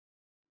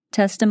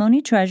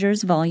Testimony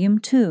Treasures, Volume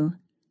 2,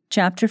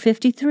 Chapter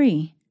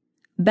 53,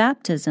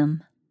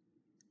 Baptism.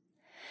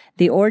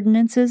 The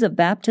ordinances of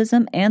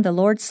baptism and the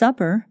Lord's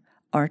Supper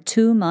are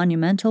two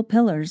monumental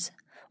pillars,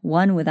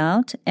 one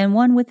without and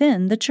one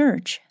within the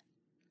Church.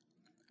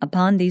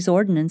 Upon these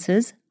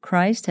ordinances,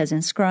 Christ has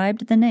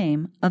inscribed the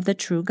name of the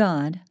true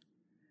God.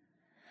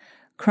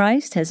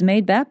 Christ has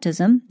made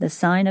baptism the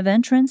sign of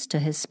entrance to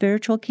His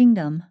spiritual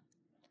kingdom.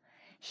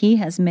 He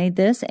has made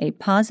this a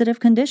positive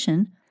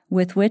condition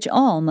with which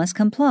all must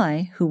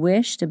comply who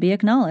wish to be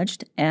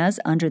acknowledged as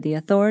under the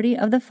authority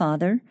of the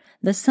Father,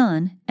 the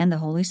Son, and the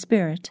Holy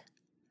Spirit.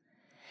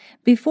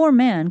 Before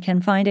man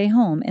can find a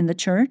home in the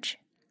Church,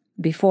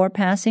 before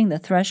passing the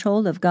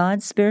threshold of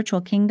God's spiritual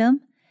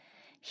kingdom,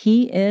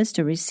 he is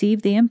to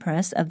receive the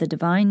impress of the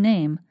divine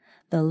name,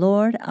 the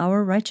Lord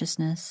our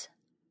righteousness.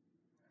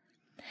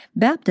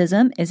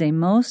 Baptism is a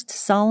most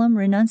solemn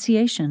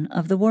renunciation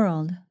of the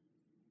world.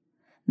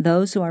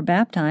 Those who are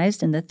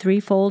baptized in the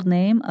threefold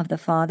name of the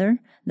Father,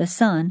 the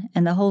Son,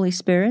 and the Holy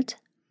Spirit,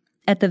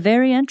 at the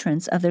very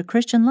entrance of their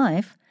Christian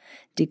life,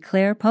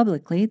 declare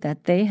publicly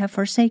that they have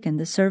forsaken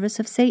the service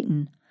of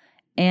Satan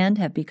and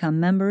have become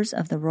members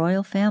of the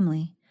royal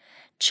family,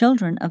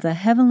 children of the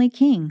heavenly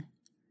King.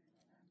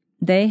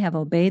 They have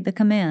obeyed the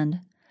command,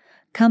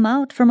 "Come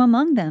out from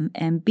among them,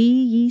 and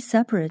be ye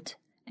separate,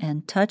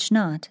 and touch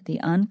not the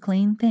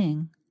unclean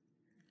thing."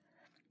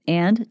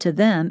 And to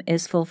them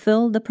is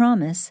fulfilled the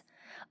promise,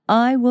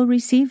 "I will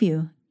receive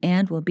you,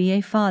 and will be a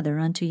father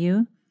unto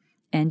you,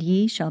 and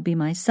ye shall be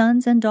my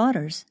sons and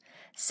daughters,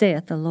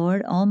 saith the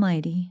Lord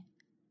Almighty."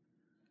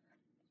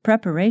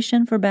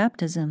 Preparation for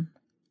baptism.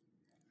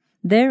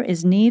 There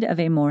is need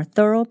of a more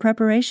thorough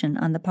preparation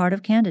on the part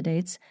of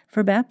candidates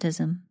for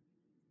baptism.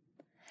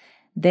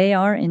 They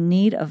are in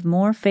need of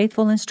more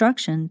faithful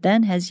instruction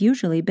than has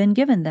usually been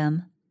given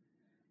them.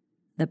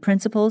 The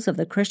principles of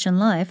the Christian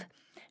life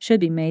should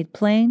be made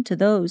plain to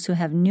those who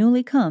have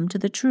newly come to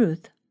the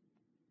truth.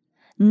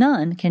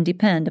 None can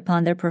depend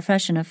upon their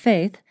profession of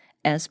faith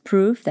as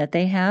proof that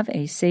they have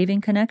a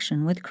saving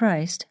connection with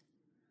Christ.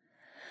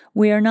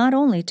 We are not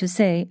only to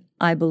say,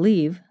 "I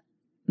believe,"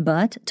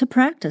 but to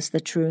practice the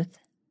truth.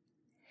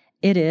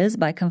 It is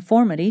by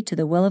conformity to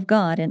the will of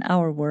God in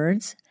our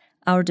words,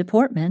 our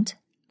deportment,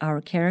 our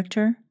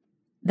character,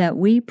 that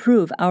we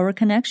prove our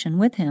connection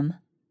with Him.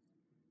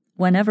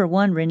 Whenever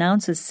one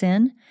renounces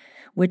sin,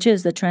 which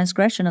is the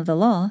transgression of the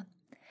law,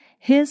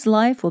 his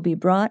life will be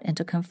brought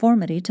into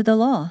conformity to the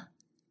law,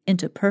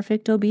 into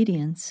perfect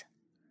obedience.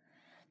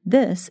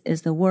 This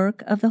is the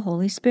work of the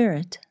Holy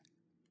Spirit.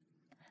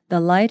 The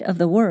light of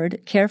the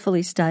Word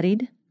carefully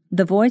studied,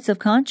 the voice of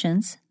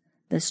conscience,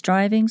 the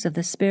strivings of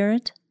the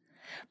Spirit,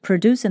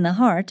 produce in the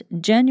heart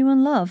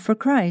genuine love for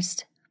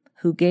Christ,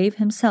 who gave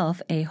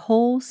Himself a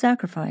whole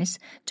sacrifice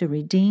to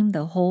redeem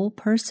the whole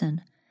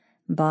person,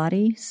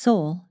 body,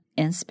 soul,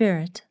 and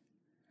spirit.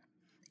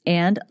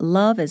 And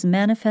love is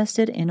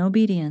manifested in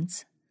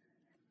obedience.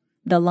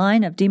 The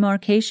line of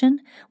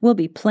demarcation will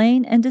be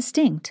plain and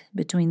distinct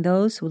between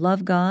those who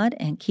love God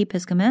and keep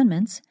His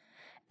commandments,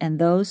 and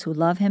those who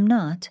love Him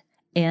not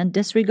and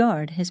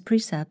disregard His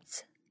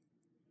precepts.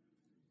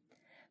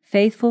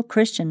 Faithful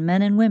Christian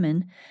men and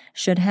women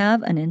should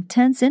have an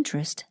intense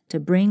interest to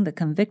bring the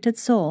convicted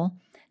soul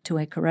to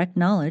a correct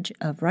knowledge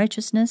of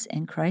righteousness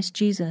in Christ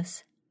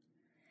Jesus.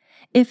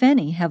 If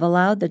any have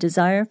allowed the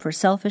desire for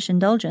selfish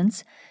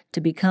indulgence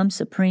to become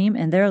supreme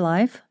in their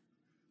life,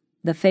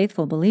 the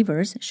faithful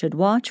believers should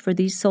watch for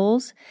these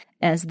souls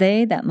as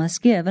they that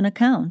must give an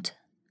account.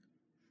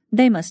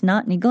 They must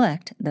not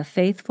neglect the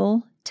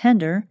faithful,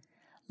 tender,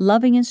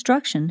 loving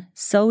instruction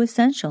so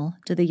essential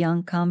to the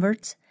young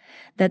converts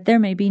that there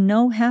may be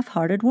no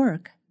half-hearted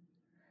work.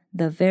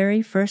 The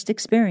very first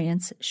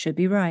experience should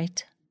be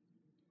right.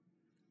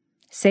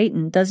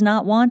 Satan does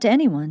not want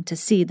anyone to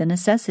see the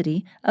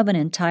necessity of an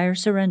entire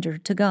surrender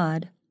to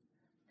God.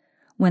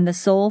 When the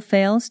soul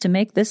fails to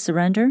make this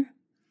surrender,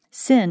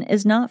 sin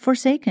is not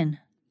forsaken.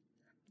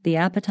 The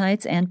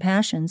appetites and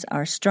passions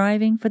are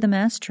striving for the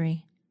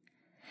mastery.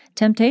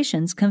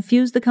 Temptations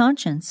confuse the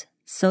conscience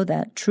so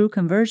that true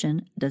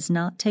conversion does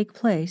not take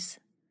place.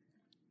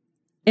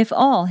 If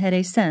all had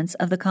a sense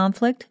of the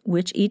conflict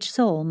which each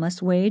soul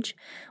must wage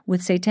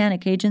with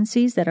satanic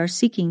agencies that are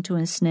seeking to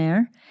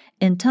ensnare,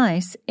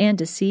 entice, and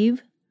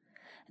deceive,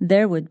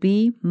 there would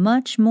be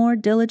much more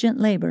diligent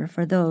labor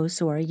for those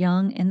who are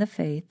young in the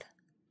faith.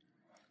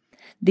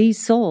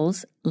 These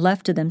souls,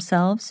 left to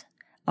themselves,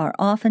 are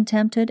often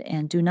tempted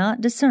and do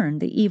not discern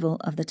the evil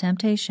of the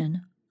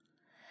temptation.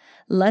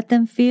 Let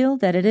them feel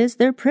that it is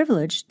their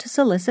privilege to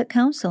solicit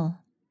counsel.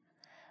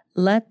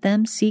 Let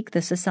them seek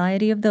the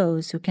society of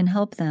those who can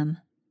help them.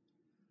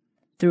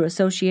 Through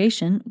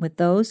association with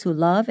those who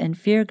love and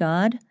fear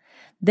God,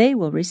 they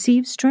will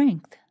receive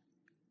strength.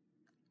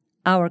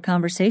 Our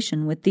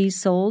conversation with these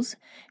souls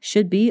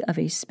should be of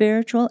a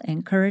spiritual,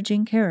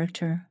 encouraging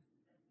character.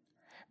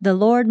 The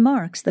Lord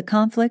marks the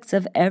conflicts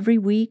of every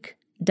weak,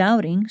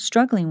 doubting,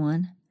 struggling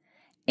one,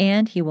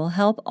 and He will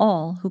help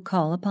all who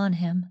call upon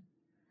Him.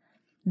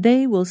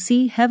 They will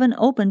see heaven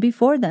open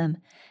before them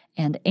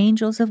and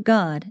angels of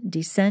God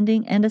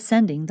descending and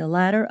ascending the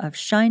ladder of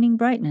shining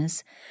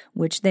brightness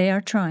which they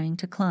are trying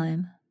to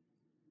climb.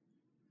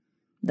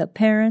 The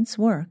parents'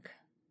 work.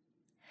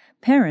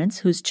 Parents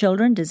whose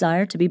children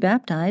desire to be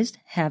baptized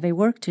have a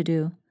work to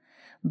do,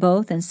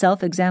 both in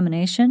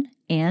self-examination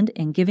and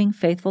in giving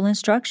faithful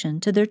instruction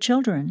to their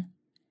children.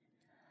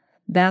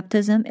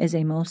 Baptism is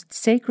a most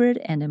sacred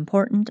and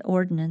important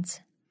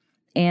ordinance,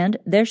 and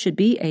there should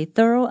be a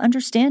thorough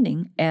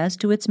understanding as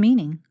to its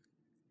meaning.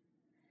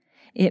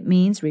 It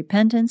means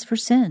repentance for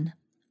sin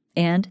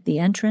and the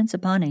entrance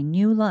upon a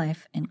new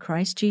life in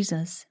Christ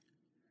Jesus.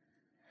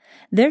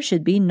 There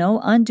should be no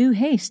undue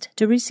haste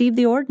to receive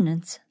the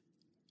ordinance.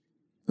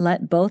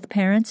 Let both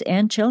parents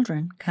and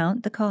children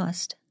count the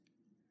cost.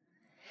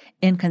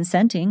 In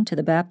consenting to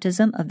the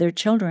baptism of their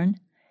children,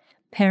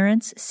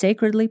 parents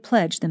sacredly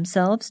pledge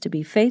themselves to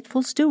be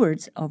faithful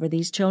stewards over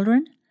these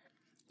children,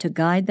 to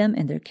guide them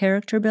in their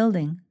character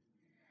building.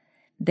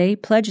 They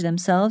pledge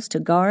themselves to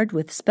guard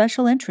with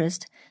special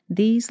interest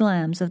these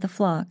lambs of the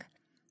flock,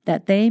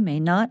 that they may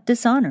not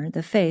dishonor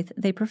the faith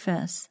they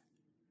profess.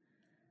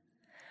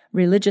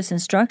 Religious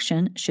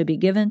instruction should be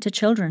given to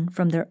children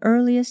from their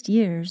earliest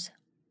years.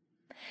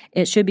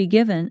 It should be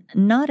given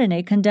not in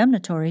a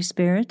condemnatory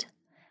spirit,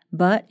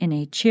 but in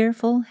a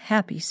cheerful,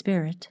 happy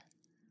spirit.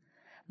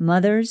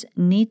 Mothers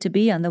need to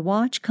be on the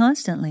watch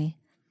constantly,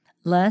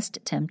 lest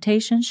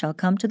temptation shall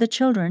come to the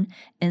children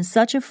in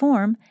such a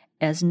form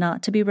as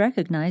not to be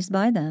recognized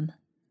by them.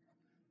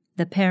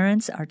 The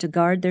parents are to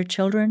guard their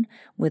children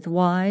with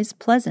wise,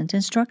 pleasant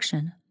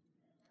instruction.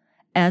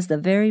 As the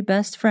very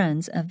best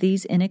friends of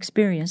these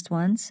inexperienced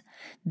ones,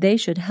 they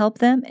should help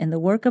them in the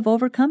work of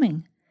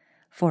overcoming,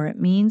 for it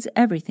means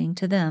everything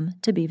to them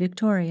to be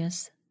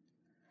victorious.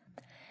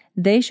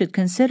 They should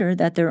consider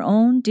that their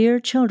own dear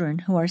children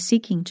who are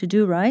seeking to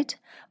do right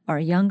are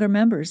younger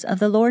members of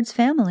the Lord's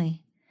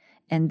family,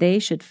 and they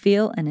should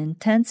feel an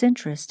intense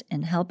interest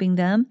in helping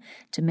them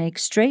to make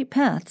straight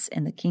paths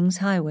in the King's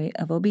highway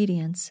of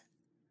obedience.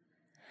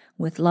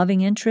 With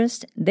loving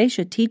interest, they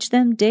should teach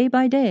them day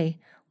by day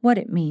what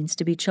it means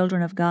to be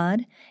children of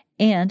God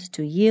and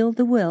to yield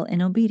the will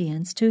in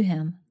obedience to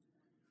Him.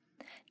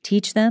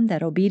 Teach them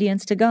that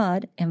obedience to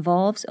God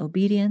involves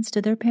obedience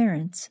to their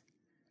parents.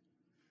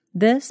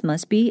 This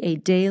must be a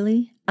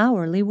daily,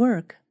 hourly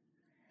work.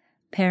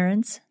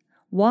 Parents,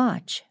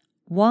 watch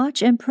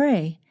and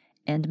pray,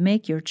 and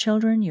make your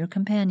children your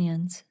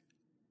companions.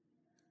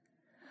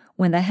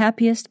 When the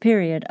happiest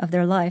period of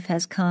their life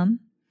has come,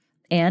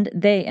 and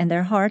they in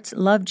their hearts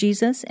love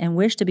Jesus and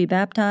wish to be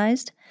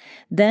baptized,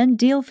 then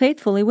deal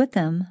faithfully with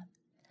them.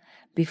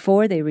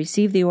 Before they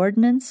receive the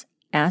ordinance,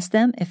 ask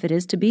them if it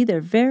is to be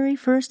their very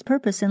first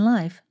purpose in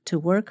life to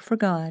work for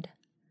God.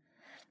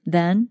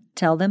 Then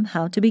tell them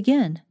how to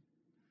begin.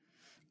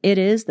 It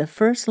is the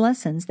first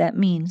lessons that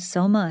mean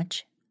so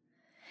much.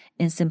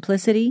 In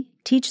simplicity,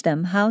 teach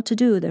them how to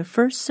do their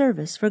first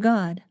service for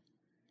God.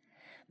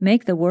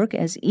 Make the work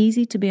as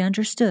easy to be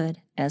understood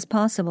as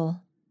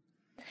possible.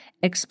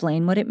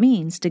 Explain what it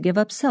means to give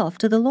up self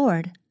to the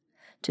Lord,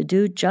 to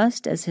do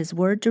just as His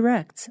Word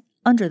directs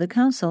under the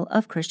counsel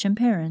of Christian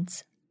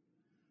parents.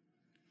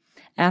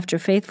 After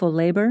faithful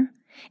labor,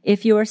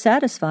 if you are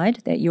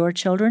satisfied that your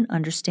children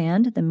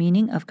understand the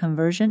meaning of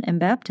conversion and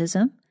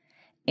baptism,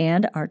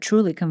 and are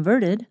truly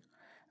converted,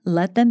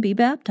 let them be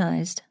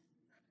baptized.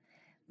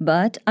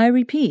 But, I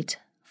repeat,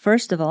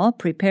 first of all,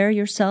 prepare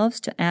yourselves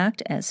to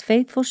act as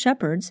faithful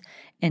shepherds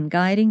in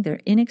guiding their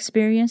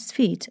inexperienced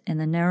feet in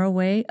the narrow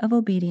way of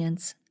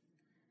obedience.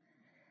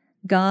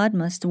 God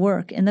must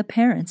work in the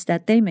parents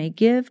that they may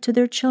give to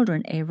their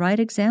children a right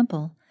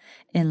example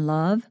in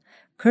love,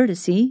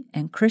 courtesy,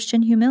 and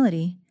Christian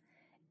humility,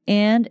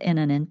 and in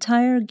an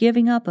entire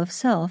giving up of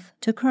self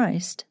to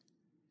Christ.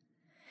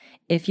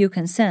 If you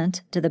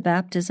consent to the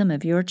baptism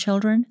of your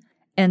children,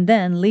 and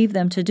then leave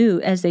them to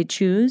do as they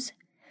choose,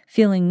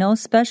 feeling no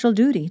special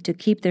duty to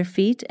keep their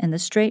feet in the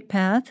straight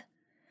path,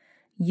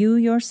 you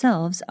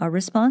yourselves are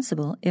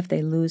responsible if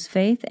they lose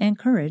faith and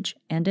courage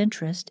and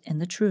interest in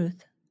the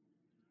truth.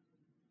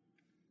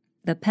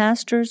 The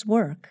pastor's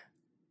work.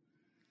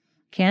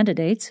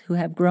 Candidates who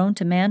have grown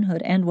to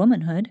manhood and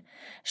womanhood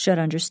should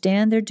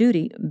understand their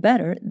duty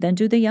better than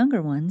do the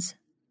younger ones.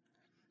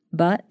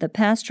 But the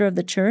pastor of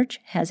the church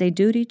has a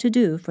duty to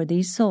do for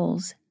these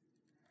souls.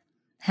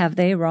 Have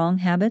they wrong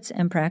habits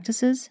and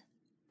practices?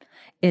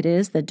 It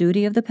is the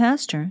duty of the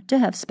pastor to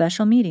have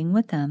special meeting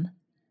with them.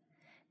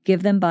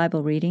 Give them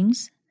Bible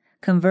readings,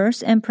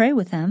 converse and pray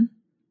with them,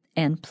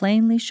 and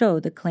plainly show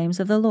the claims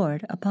of the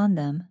Lord upon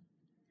them.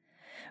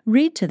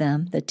 Read to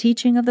them the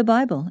teaching of the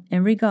Bible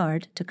in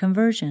regard to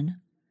conversion.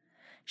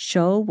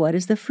 Show what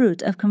is the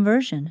fruit of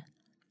conversion,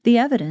 the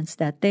evidence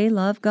that they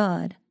love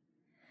God.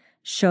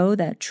 Show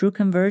that true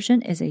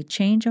conversion is a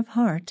change of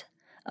heart,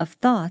 of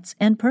thoughts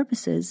and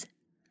purposes.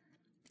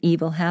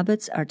 Evil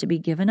habits are to be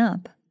given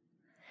up.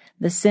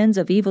 The sins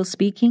of evil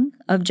speaking,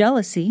 of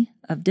jealousy,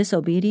 of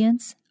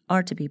disobedience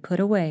are to be put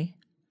away.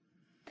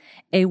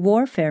 A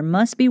warfare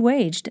must be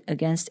waged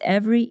against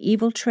every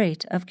evil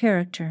trait of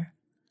character.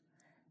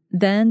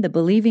 Then the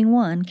believing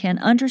one can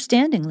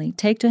understandingly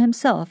take to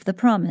himself the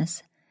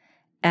promise,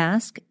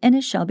 "Ask, and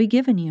it shall be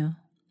given you."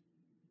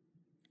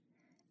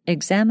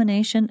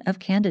 Examination of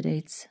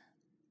candidates.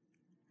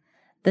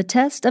 The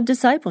test of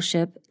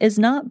discipleship is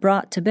not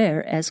brought to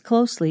bear as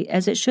closely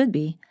as it should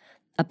be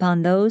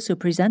upon those who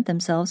present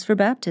themselves for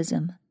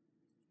baptism.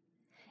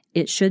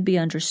 It should be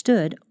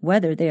understood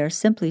whether they are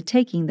simply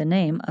taking the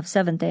name of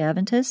Seventh-day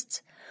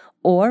Adventists,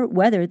 or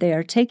whether they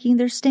are taking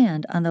their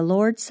stand on the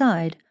Lord's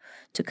side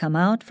to come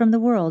out from the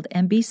world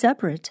and be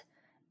separate,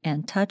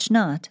 and touch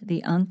not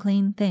the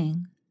unclean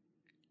thing.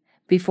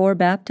 Before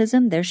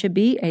baptism, there should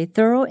be a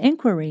thorough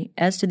inquiry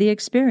as to the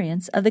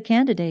experience of the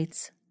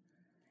candidates.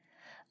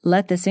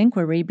 Let this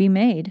inquiry be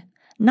made,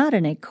 not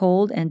in a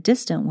cold and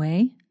distant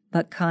way,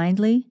 but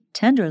kindly,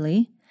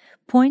 tenderly,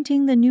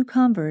 pointing the new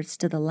converts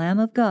to the Lamb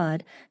of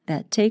God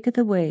that taketh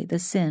away the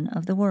sin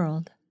of the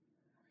world.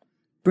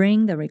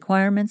 Bring the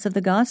requirements of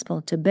the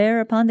gospel to bear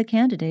upon the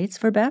candidates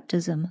for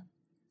baptism.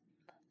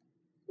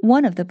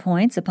 One of the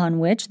points upon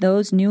which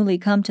those newly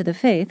come to the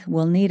faith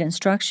will need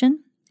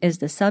instruction is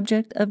the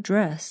subject of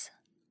dress.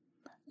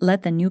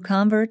 Let the new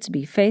converts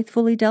be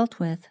faithfully dealt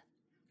with.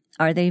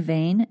 Are they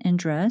vain in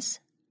dress?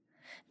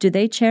 Do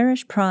they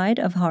cherish pride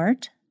of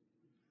heart?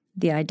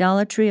 The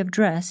idolatry of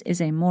dress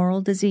is a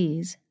moral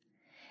disease.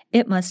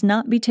 It must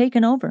not be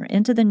taken over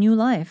into the new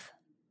life.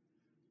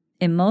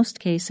 In most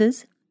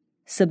cases,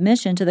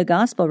 submission to the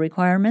gospel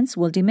requirements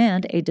will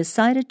demand a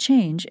decided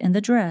change in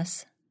the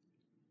dress.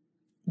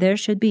 There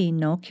should be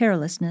no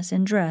carelessness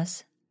in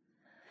dress.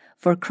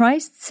 For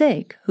Christ's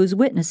sake, whose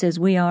witnesses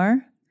we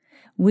are,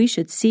 we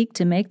should seek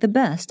to make the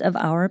best of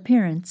our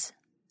appearance.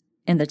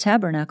 In the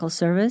tabernacle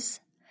service,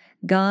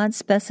 God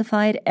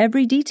specified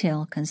every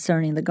detail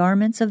concerning the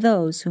garments of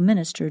those who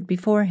ministered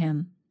before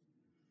Him.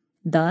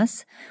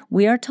 Thus,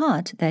 we are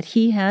taught that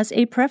He has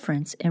a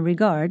preference in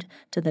regard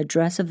to the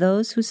dress of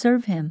those who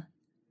serve Him.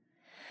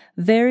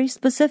 Very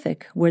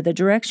specific were the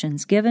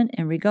directions given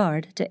in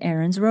regard to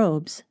Aaron's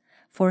robes,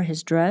 for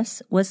his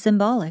dress was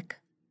symbolic.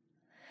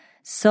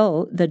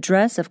 So the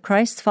dress of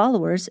Christ's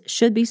followers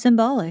should be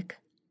symbolic.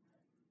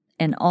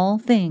 In all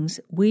things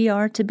we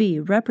are to be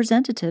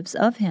representatives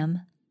of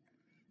Him.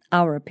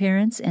 Our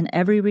appearance in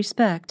every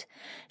respect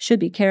should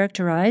be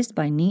characterized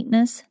by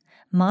neatness,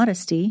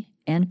 modesty,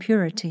 and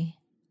purity.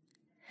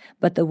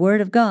 But the Word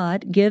of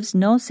God gives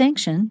no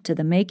sanction to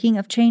the making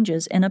of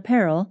changes in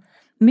apparel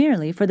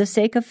merely for the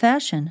sake of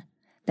fashion,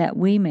 that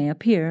we may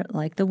appear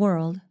like the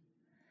world.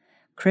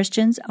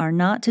 Christians are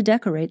not to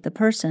decorate the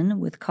person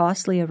with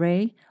costly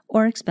array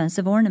or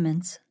expensive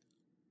ornaments.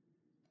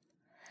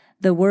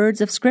 The words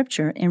of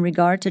Scripture in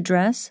regard to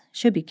dress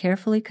should be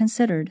carefully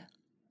considered.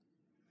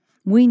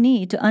 We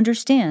need to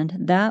understand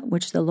that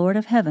which the Lord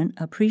of heaven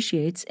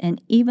appreciates in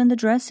even the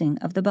dressing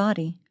of the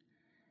body.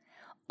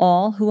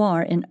 All who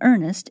are in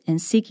earnest in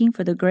seeking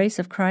for the grace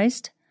of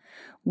Christ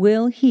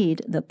will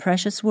heed the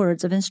precious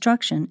words of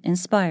instruction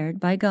inspired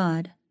by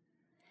God.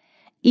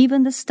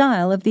 Even the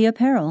style of the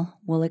apparel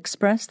will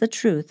express the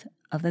truth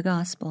of the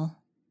gospel.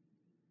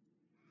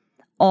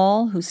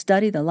 All who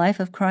study the life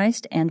of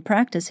Christ and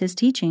practice His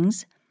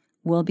teachings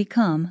will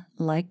become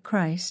like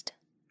Christ.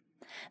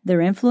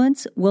 Their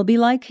influence will be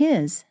like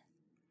His.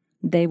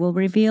 They will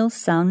reveal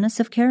soundness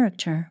of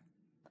character.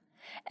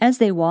 As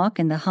they walk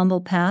in the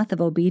humble path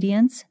of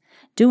obedience,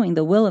 doing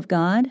the will of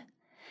God,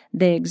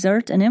 they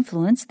exert an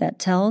influence that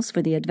tells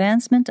for the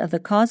advancement of the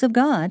cause of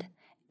God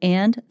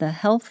and the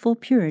healthful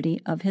purity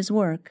of His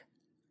work.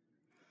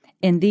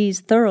 In these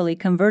thoroughly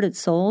converted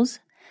souls,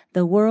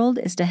 the world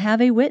is to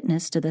have a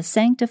witness to the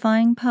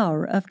sanctifying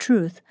power of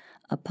truth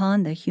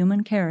upon the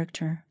human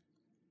character.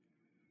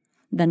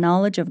 The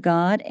knowledge of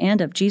God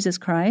and of Jesus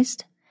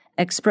Christ,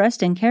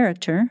 expressed in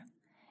character,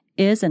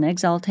 is an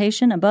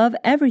exaltation above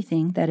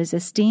everything that is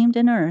esteemed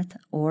in earth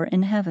or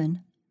in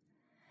heaven.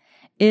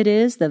 It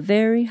is the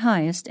very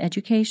highest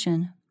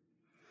education.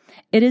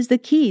 It is the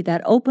key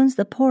that opens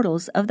the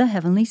portals of the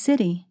heavenly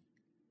city.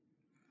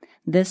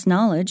 This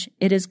knowledge,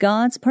 it is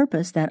God's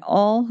purpose that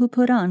all who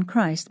put on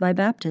Christ by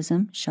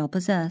baptism shall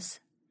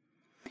possess.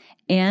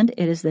 And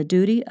it is the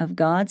duty of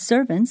God's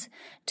servants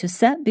to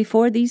set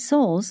before these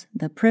souls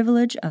the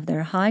privilege of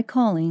their high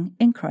calling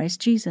in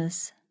Christ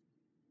Jesus.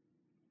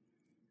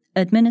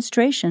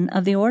 Administration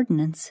of the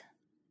ordinance.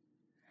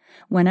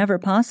 Whenever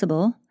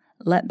possible,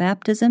 let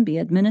baptism be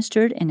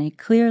administered in a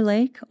clear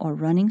lake or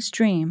running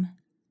stream,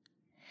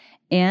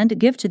 and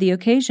give to the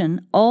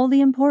occasion all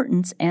the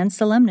importance and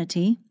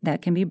solemnity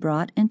that can be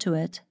brought into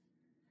it.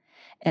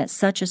 At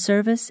such a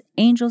service,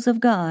 angels of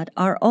God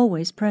are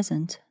always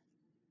present.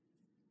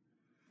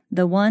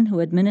 The one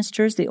who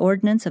administers the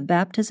ordinance of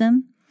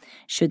baptism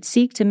should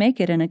seek to make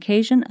it an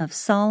occasion of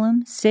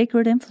solemn,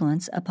 sacred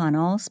influence upon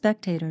all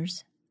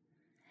spectators.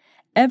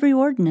 Every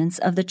ordinance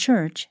of the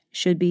Church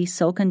should be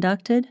so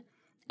conducted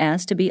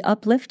as to be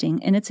uplifting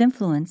in its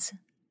influence.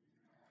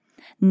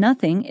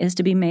 Nothing is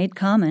to be made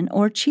common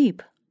or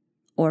cheap,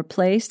 or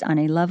placed on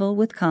a level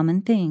with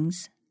common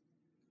things.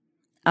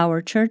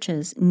 Our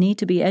churches need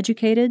to be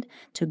educated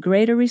to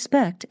greater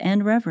respect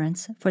and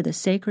reverence for the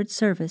sacred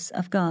service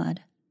of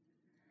God.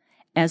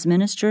 As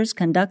ministers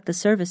conduct the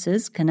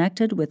services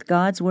connected with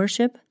God's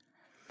worship,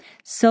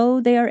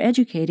 so they are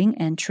educating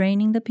and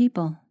training the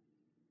people.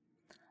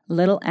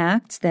 Little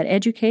acts that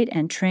educate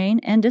and train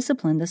and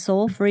discipline the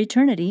soul for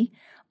eternity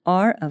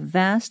are of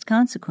vast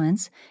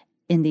consequence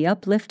in the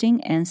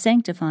uplifting and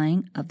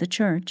sanctifying of the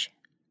church.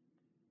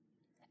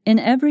 In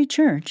every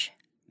church,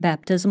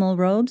 baptismal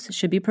robes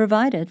should be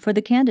provided for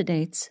the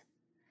candidates.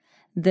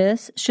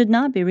 This should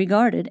not be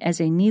regarded as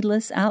a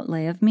needless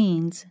outlay of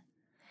means.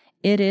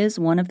 It is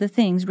one of the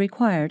things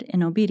required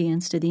in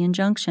obedience to the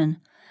injunction,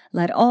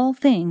 "Let all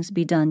things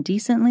be done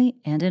decently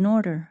and in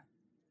order."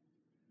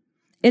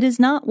 It is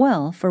not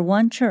well for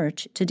one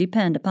church to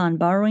depend upon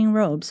borrowing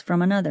robes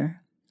from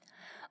another.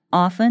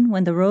 Often,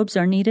 when the robes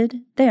are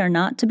needed, they are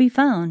not to be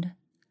found.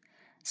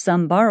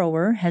 Some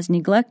borrower has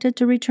neglected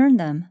to return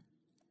them.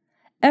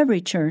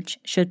 Every church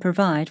should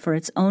provide for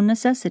its own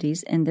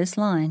necessities in this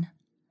line.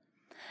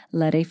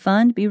 Let a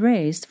fund be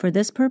raised for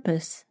this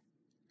purpose.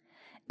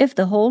 If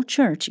the whole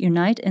church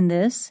unite in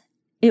this,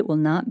 it will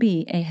not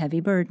be a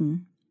heavy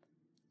burden.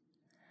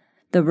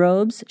 The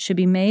robes should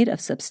be made of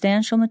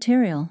substantial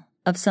material,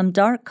 of some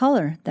dark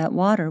color that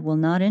water will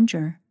not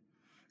injure,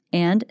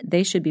 and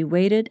they should be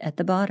weighted at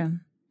the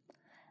bottom.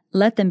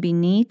 Let them be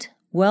neat,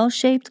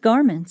 well-shaped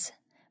garments,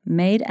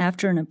 made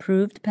after an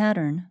approved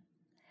pattern.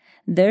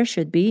 There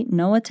should be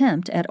no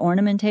attempt at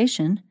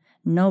ornamentation,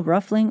 no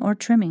ruffling or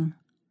trimming.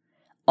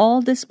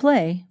 All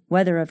display,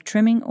 whether of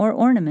trimming or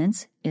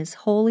ornaments, is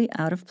wholly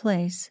out of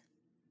place.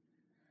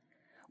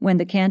 When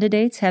the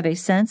candidates have a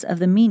sense of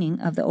the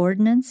meaning of the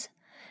ordinance,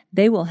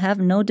 they will have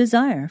no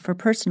desire for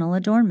personal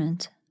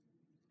adornment.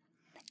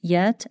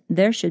 Yet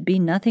there should be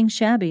nothing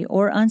shabby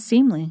or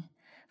unseemly,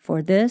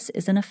 for this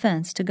is an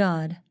offense to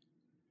God.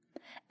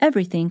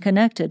 Everything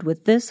connected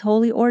with this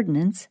holy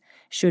ordinance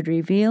should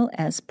reveal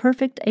as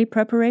perfect a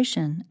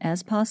preparation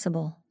as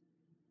possible.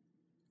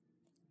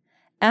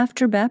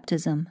 After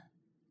baptism,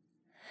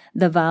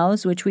 the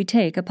vows which we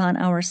take upon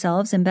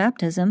ourselves in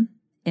baptism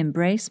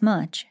embrace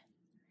much.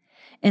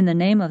 In the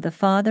name of the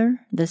Father,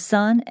 the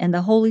Son, and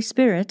the Holy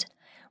Spirit,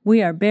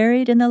 we are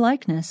buried in the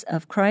likeness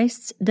of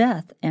Christ's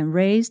death and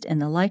raised in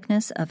the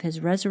likeness of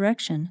his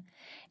resurrection,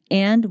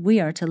 and we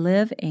are to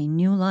live a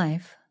new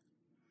life.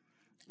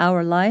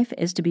 Our life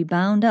is to be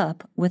bound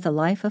up with the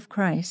life of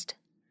Christ.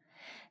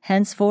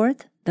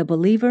 Henceforth, the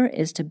believer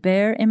is to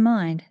bear in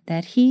mind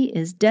that he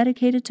is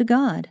dedicated to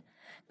God,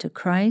 to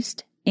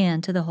Christ,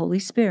 and to the Holy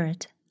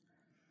Spirit.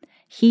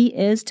 He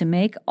is to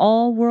make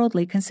all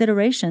worldly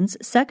considerations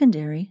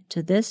secondary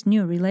to this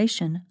new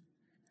relation.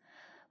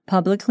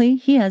 Publicly,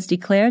 he has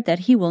declared that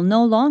he will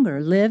no longer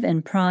live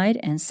in pride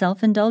and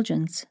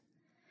self-indulgence.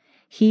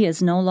 He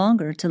is no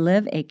longer to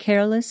live a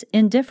careless,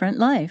 indifferent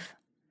life.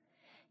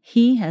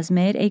 He has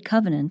made a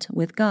covenant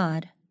with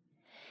God.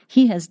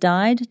 He has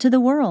died to the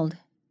world.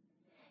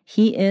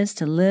 He is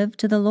to live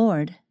to the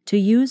Lord, to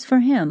use for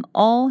him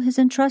all his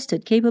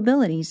entrusted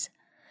capabilities,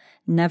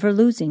 never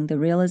losing the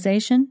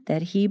realization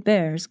that he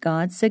bears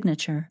God's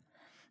signature,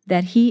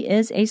 that he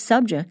is a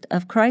subject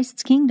of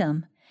Christ's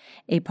kingdom,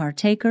 a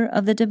partaker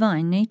of the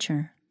divine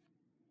nature.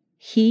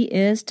 He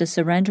is to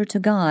surrender to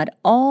God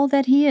all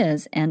that he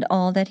is and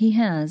all that he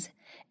has,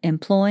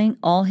 employing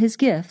all his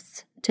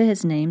gifts to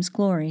his name's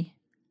glory.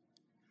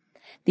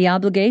 The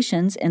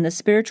obligations in the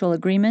spiritual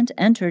agreement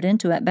entered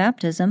into at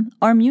baptism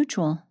are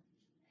mutual.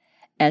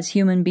 As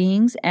human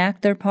beings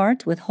act their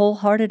part with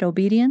wholehearted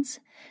obedience,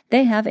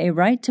 they have a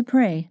right to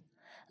pray,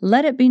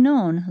 "Let it be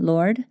known,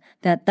 Lord,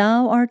 that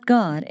thou art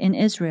God in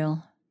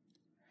Israel."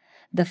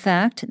 The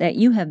fact that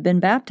you have been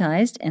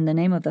baptized in the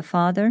name of the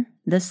Father,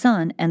 the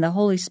Son, and the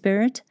Holy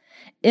Spirit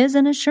is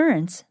an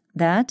assurance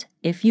that,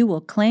 if you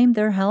will claim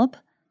their help,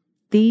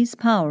 these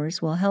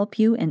powers will help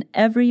you in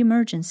every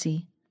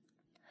emergency.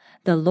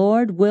 The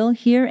Lord will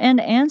hear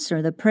and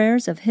answer the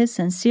prayers of his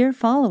sincere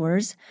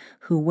followers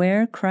who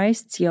wear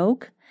Christ's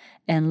yoke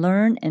and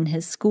learn in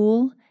his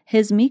school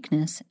his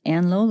meekness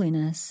and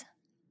lowliness.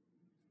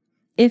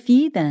 If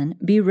ye then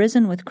be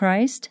risen with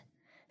Christ,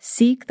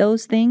 seek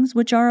those things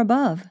which are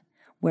above,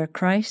 where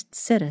Christ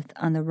sitteth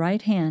on the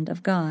right hand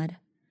of God.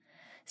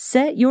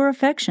 Set your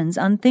affections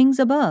on things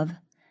above,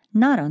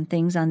 not on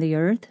things on the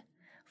earth,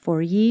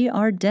 for ye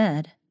are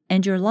dead,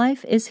 and your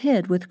life is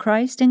hid with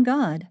Christ in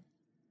God.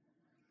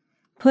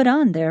 Put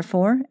on,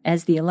 therefore,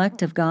 as the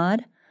elect of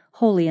God,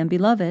 holy and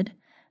beloved,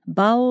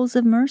 bowels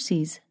of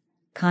mercies,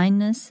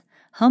 kindness,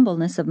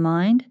 humbleness of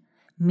mind,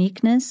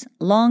 meekness,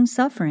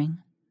 long-suffering,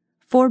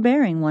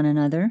 forbearing one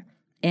another,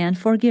 and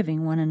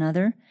forgiving one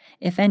another,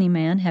 if any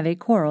man have a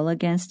quarrel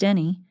against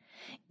any,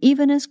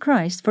 even as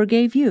Christ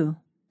forgave you,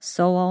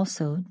 so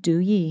also do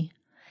ye.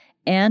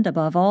 And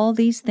above all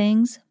these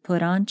things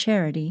put on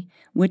charity,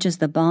 which is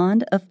the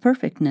bond of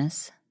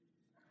perfectness.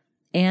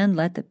 And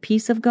let the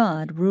peace of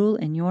God rule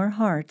in your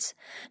hearts,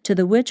 to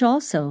the which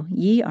also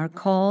ye are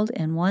called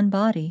in one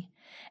body.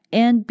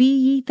 And be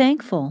ye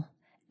thankful,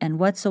 and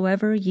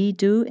whatsoever ye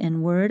do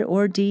in word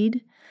or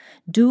deed,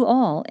 Do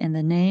all in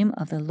the name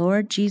of the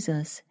Lord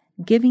Jesus,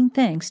 giving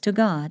thanks to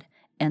God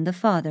and the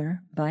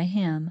Father by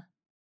him.